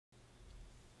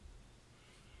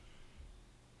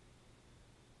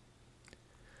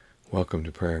Welcome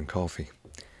to Prayer and Coffee.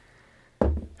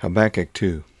 Habakkuk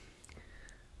 2.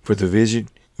 For the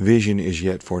vision is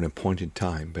yet for an appointed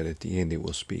time, but at the end it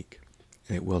will speak,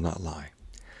 and it will not lie.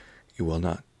 It will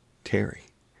not tarry,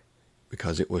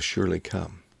 because it will surely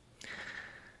come.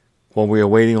 While we are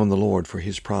waiting on the Lord for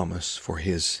His promise, for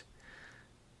His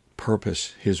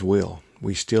purpose, His will,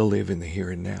 we still live in the here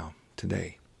and now,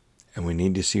 today. And we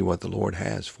need to see what the Lord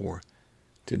has for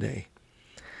today.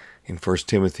 In 1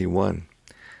 Timothy 1,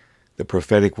 the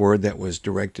prophetic word that was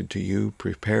directed to you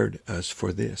prepared us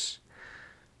for this.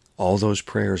 All those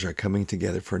prayers are coming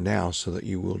together for now so that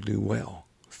you will do well,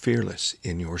 fearless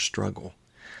in your struggle.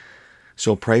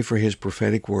 So pray for His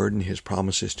prophetic word and His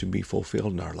promises to be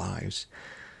fulfilled in our lives.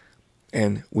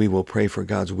 And we will pray for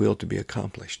God's will to be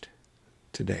accomplished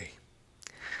today.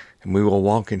 And we will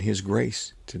walk in His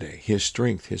grace today, His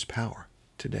strength, His power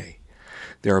today.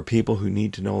 There are people who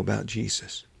need to know about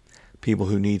Jesus, people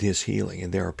who need His healing,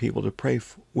 and there are people to pray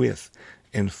with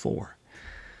and for.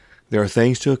 There are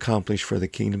things to accomplish for the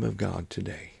kingdom of God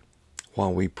today,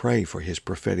 while we pray for His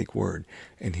prophetic word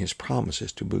and His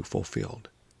promises to be fulfilled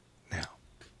now.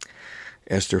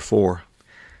 Esther 4,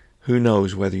 who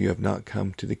knows whether you have not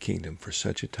come to the kingdom for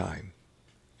such a time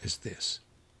as this?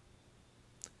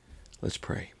 Let's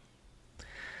pray.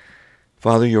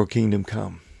 Father, your kingdom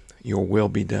come, your will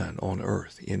be done on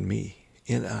earth, in me,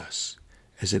 in us,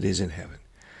 as it is in heaven.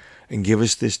 And give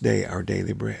us this day our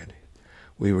daily bread.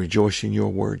 We rejoice in your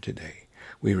word today.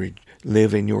 We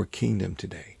live in your kingdom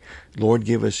today. Lord,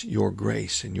 give us your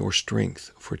grace and your strength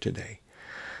for today.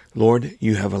 Lord,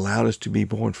 you have allowed us to be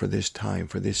born for this time,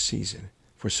 for this season,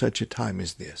 for such a time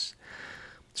as this.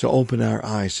 So open our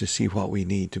eyes to see what we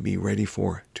need to be ready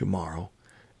for tomorrow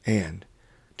and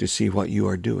to see what you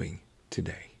are doing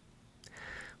today.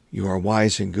 You are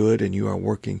wise and good, and you are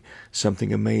working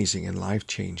something amazing and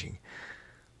life-changing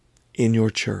in your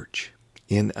church,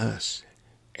 in us,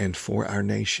 and for our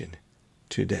nation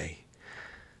today.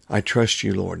 I trust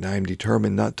you, Lord, and I am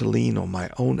determined not to lean on my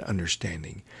own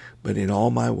understanding, but in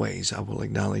all my ways I will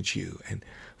acknowledge you and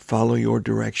follow your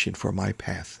direction for my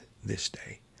path this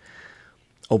day.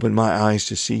 Open my eyes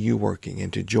to see you working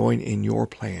and to join in your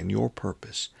plan, your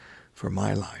purpose for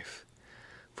my life,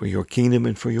 for your kingdom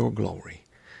and for your glory.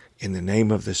 In the name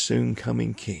of the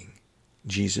soon-coming King,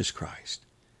 Jesus Christ.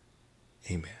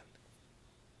 Amen.